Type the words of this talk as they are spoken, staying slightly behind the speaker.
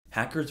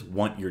Hackers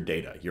want your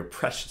data, your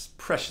precious,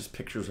 precious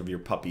pictures of your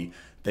puppy.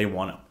 They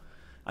want them.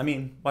 I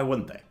mean, why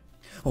wouldn't they?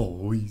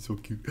 Oh, he's so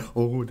cute.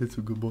 Oh, that's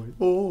a good boy.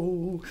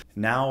 Oh.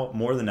 Now,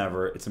 more than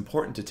ever, it's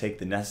important to take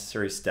the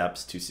necessary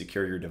steps to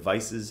secure your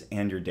devices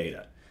and your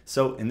data.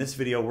 So in this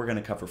video, we're going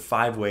to cover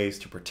 5 ways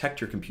to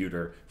protect your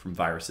computer from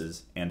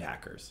viruses and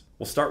hackers.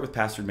 We'll start with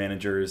password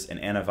managers and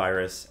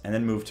antivirus, and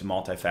then move to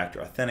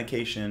multi-factor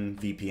authentication,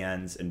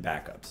 VPNs, and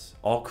backups,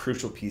 all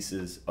crucial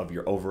pieces of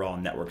your overall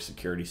network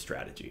security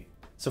strategy.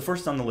 So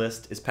first on the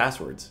list is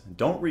passwords.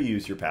 Don't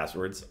reuse your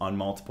passwords on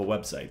multiple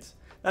websites.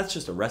 That's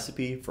just a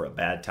recipe for a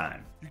bad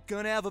time. You're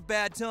gonna have a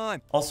bad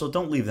time. Also,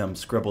 don't leave them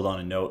scribbled on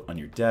a note on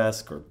your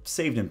desk or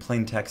saved in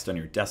plain text on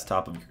your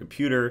desktop of your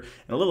computer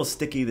and a little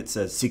sticky that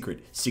says,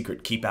 "Secret,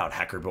 secret, keep out,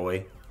 hacker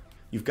boy."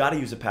 You've got to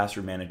use a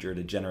password manager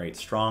to generate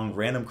strong,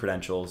 random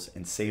credentials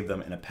and save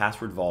them in a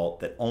password vault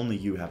that only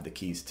you have the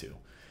keys to.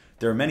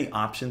 There are many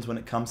options when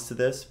it comes to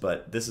this,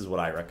 but this is what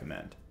I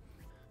recommend.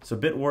 So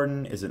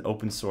Bitwarden is an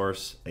open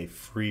source, a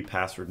free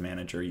password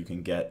manager you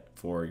can get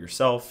for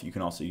yourself. You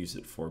can also use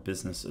it for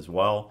business as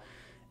well.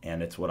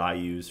 And it's what I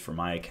use for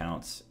my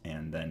accounts.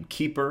 And then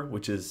Keeper,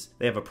 which is,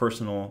 they have a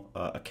personal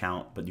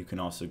account, but you can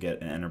also get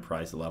an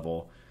enterprise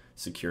level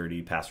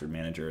security password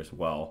manager as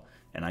well.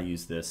 And I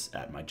use this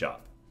at my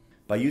job.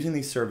 By using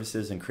these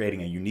services and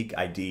creating a unique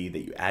ID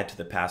that you add to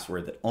the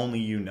password that only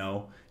you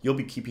know, you'll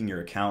be keeping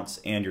your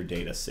accounts and your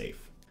data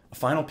safe. A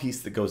final piece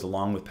that goes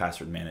along with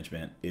password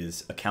management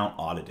is account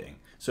auditing.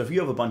 So if you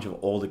have a bunch of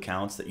old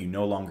accounts that you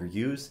no longer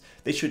use,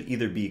 they should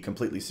either be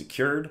completely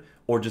secured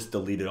or just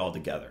deleted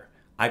altogether.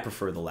 I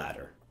prefer the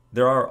latter.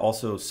 There are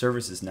also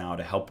services now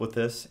to help with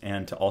this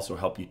and to also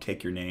help you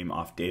take your name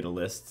off data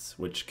lists,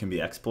 which can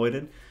be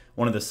exploited.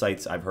 One of the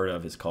sites I've heard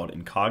of is called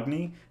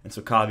Incogni, and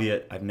so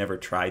caveat, I've never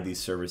tried these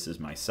services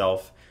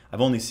myself.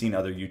 I've only seen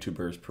other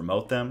YouTubers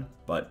promote them,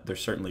 but they're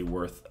certainly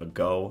worth a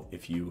go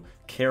if you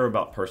care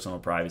about personal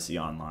privacy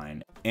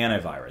online.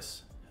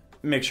 Antivirus.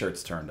 Make sure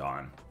it's turned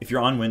on. If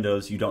you're on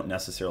Windows, you don't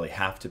necessarily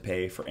have to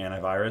pay for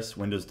antivirus.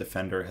 Windows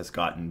Defender has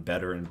gotten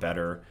better and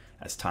better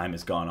as time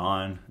has gone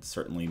on. It's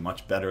certainly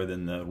much better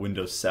than the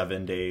Windows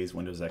 7 days,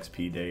 Windows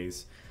XP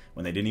days,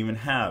 when they didn't even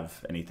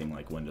have anything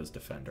like Windows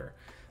Defender.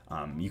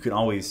 You can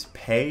always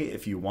pay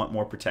if you want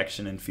more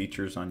protection and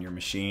features on your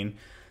machine.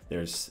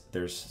 There's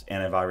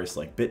antivirus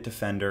like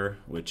Bitdefender,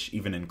 which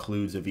even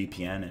includes a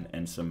VPN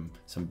and some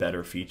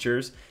better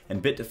features.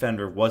 And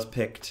Bitdefender was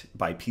picked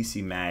by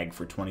PC Mag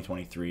for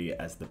 2023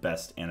 as the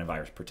best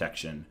antivirus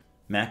protection.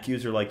 Mac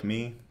user like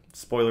me,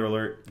 spoiler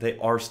alert, they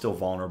are still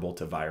vulnerable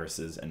to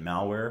viruses and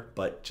malware,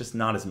 but just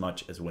not as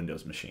much as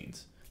Windows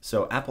machines.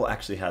 So Apple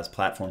actually has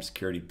platform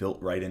security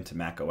built right into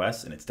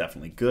macOS, and it's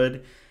definitely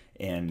good.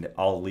 And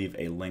I'll leave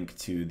a link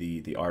to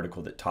the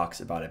article that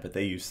talks about it. But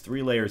they use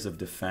 3 layers of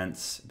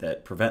defense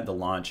that prevent the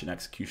launch and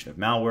execution of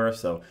malware.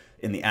 So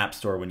in the App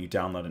Store, when you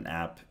download an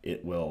app,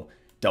 it will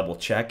double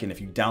check. And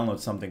if you download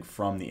something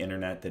from the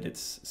internet that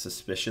it's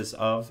suspicious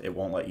of, it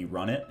won't let you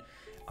run it.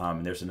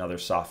 There's another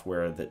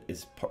software that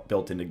is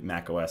built into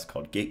macOS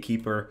called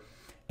Gatekeeper.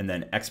 And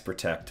then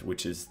XProtect,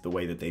 which is the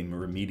way that they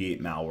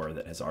remediate malware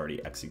that has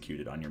already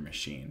executed on your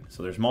machine.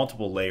 So there's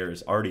multiple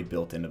layers already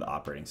built into the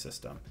operating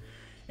system.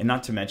 And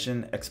not to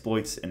mention,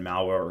 exploits and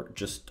malware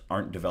just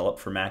aren't developed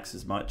for Macs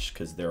as much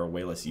because there are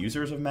way less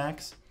users of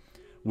Macs.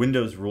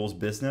 Windows rules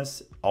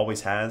business,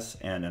 always has,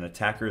 and an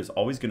attacker is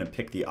always going to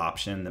pick the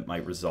option that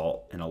might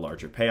result in a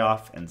larger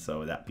payoff, and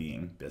so that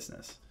being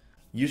business.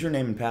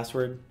 Username and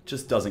password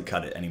just doesn't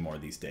cut it anymore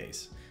these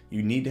days.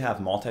 You need to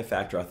have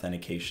multi-factor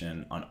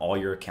authentication on all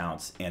your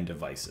accounts and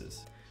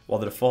devices. While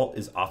the default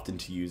is often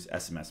to use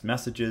SMS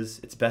messages,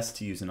 it's best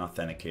to use an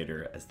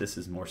authenticator as this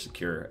is more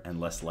secure and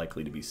less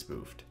likely to be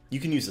spoofed.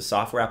 You can use a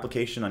software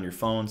application on your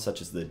phone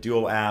such as the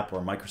Duo app or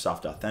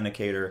Microsoft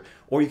Authenticator,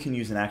 or you can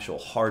use an actual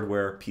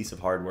piece of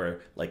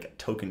hardware like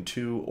Token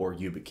 2 or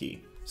YubiKey.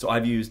 So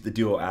I've used the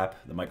Duo app,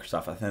 the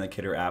Microsoft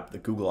Authenticator app, the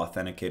Google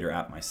Authenticator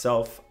app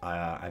myself.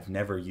 I've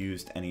never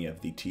used any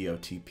of the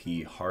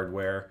TOTP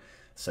hardware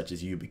such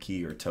as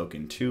YubiKey or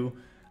Token 2.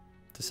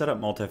 To set up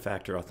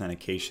multi-factor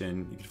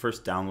authentication, you can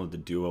first download the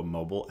Duo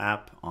mobile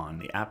app on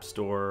the App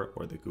Store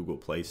or the Google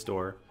Play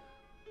Store.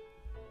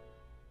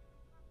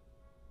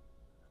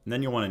 And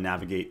then you'll want to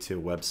navigate to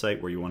a website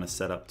where you want to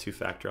set up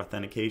two-factor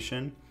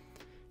authentication.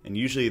 And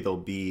usually there'll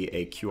be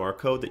a QR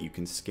code that you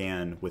can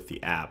scan with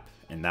the app,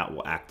 and that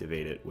will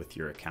activate it with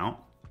your account.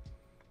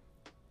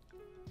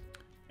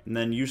 And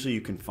then usually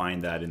you can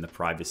find that in the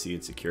privacy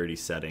and security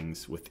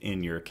settings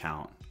within your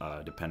account,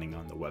 depending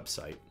on the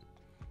website.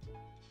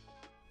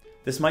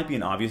 This might be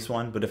an obvious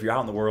one, but if you're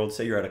out in the world,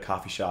 say you're at a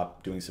coffee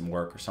shop doing some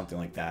work or something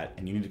like that,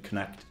 and you need to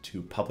connect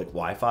to public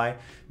Wi-Fi,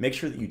 make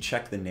sure that you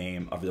check the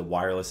name of the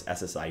wireless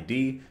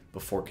SSID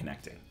before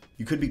connecting.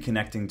 You could be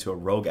connecting to a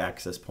rogue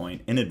access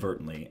point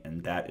inadvertently,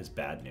 and that is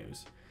bad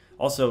news.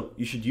 Also,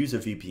 you should use a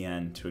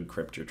VPN to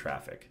encrypt your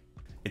traffic.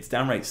 It's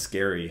downright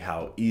scary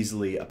how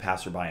easily a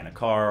passerby in a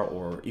car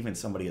or even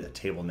somebody at the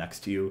table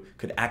next to you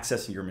could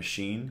access your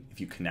machine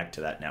if you connect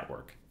to that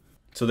network.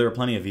 So there are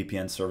plenty of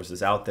VPN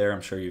services out there.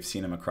 I'm sure you've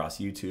seen them across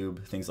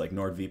YouTube, things like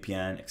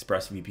NordVPN,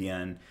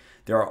 ExpressVPN.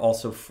 There are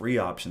also free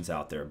options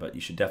out there, but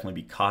you should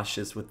definitely be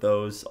cautious with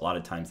those. A lot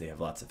of times they have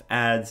lots of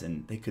ads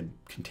and they could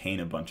contain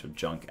a bunch of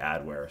junk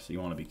adware, so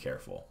you want to be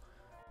careful.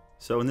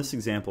 So in this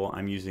example,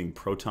 I'm using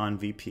Proton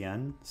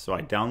VPN. So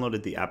I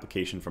downloaded the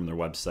application from their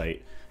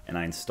website and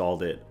I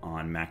installed it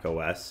on Mac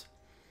OS.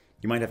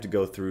 You might have to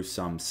go through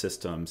some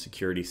system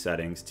security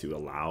settings to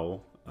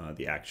allow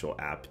the actual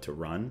app to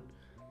run.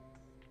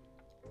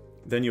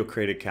 Then you'll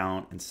create an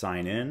account and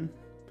sign in.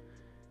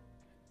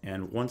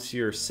 And once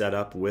you're set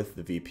up with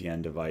the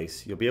VPN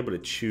device, you'll be able to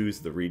choose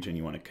the region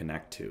you want to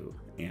connect to.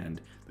 And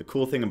the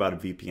cool thing about a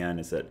VPN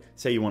is that,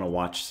 say you want to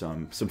watch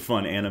some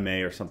fun anime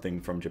or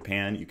something from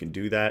Japan, you can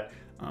do that.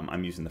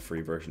 I'm using the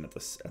free version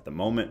at the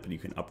moment, but you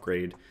can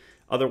upgrade.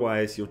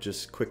 Otherwise, you'll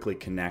just quickly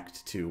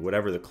connect to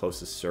whatever the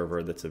closest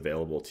server that's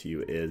available to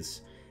you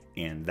is,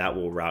 and that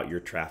will route your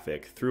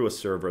traffic through a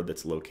server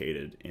that's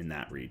located in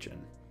that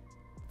region.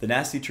 The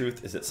nasty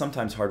truth is that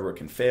sometimes hardware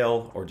can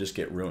fail or just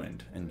get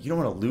ruined, and you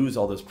don't want to lose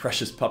all those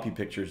precious puppy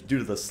pictures due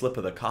to the slip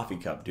of the coffee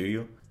cup, do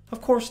you? Of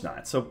course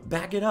not, so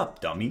back it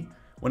up, dummy.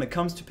 When it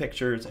comes to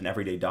pictures and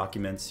everyday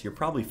documents, you're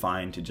probably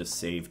fine to just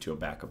save to a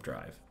backup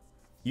drive.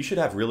 You should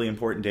have really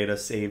important data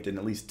saved in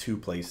at least 2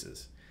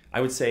 places.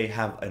 I would say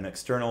have an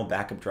external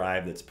backup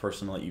drive that's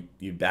personal that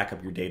you back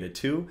up your data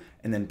to,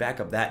 and then back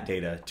up that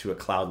data to a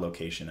cloud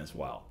location as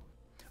well.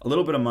 A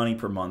little bit of money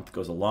per month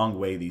goes a long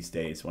way these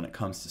days when it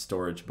comes to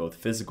storage, both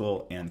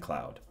physical and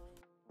cloud.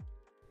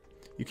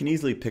 You can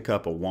easily pick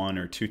up a 1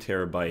 or 2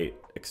 terabyte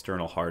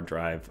external hard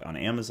drive on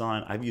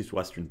Amazon. I've used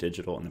Western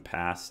Digital in the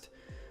past.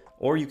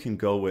 Or you can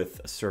go with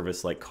a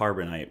service like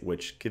Carbonite,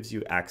 which gives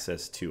you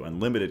access to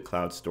unlimited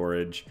cloud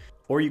storage.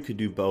 Or you could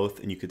do both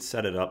and you could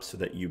set it up so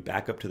that you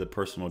back up to the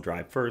personal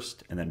drive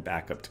first and then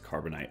back up to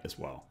Carbonite as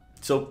well.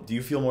 So do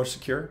you feel more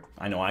secure?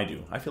 I know I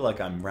do. I feel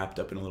like I'm wrapped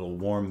up in a little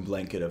warm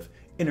blanket of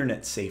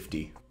internet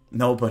safety.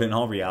 No, but in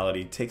all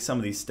reality, take some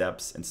of these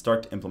steps and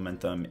start to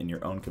implement them in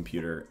your own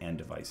computer and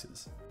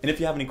devices. And if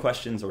you have any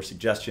questions or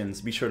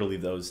suggestions, be sure to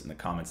leave those in the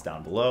comments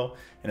down below.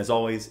 And as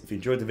always, if you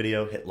enjoyed the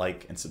video, hit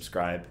like and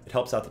subscribe. It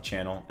helps out the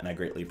channel and I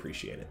greatly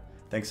appreciate it.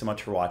 Thanks so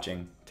much for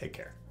watching. Take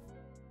care.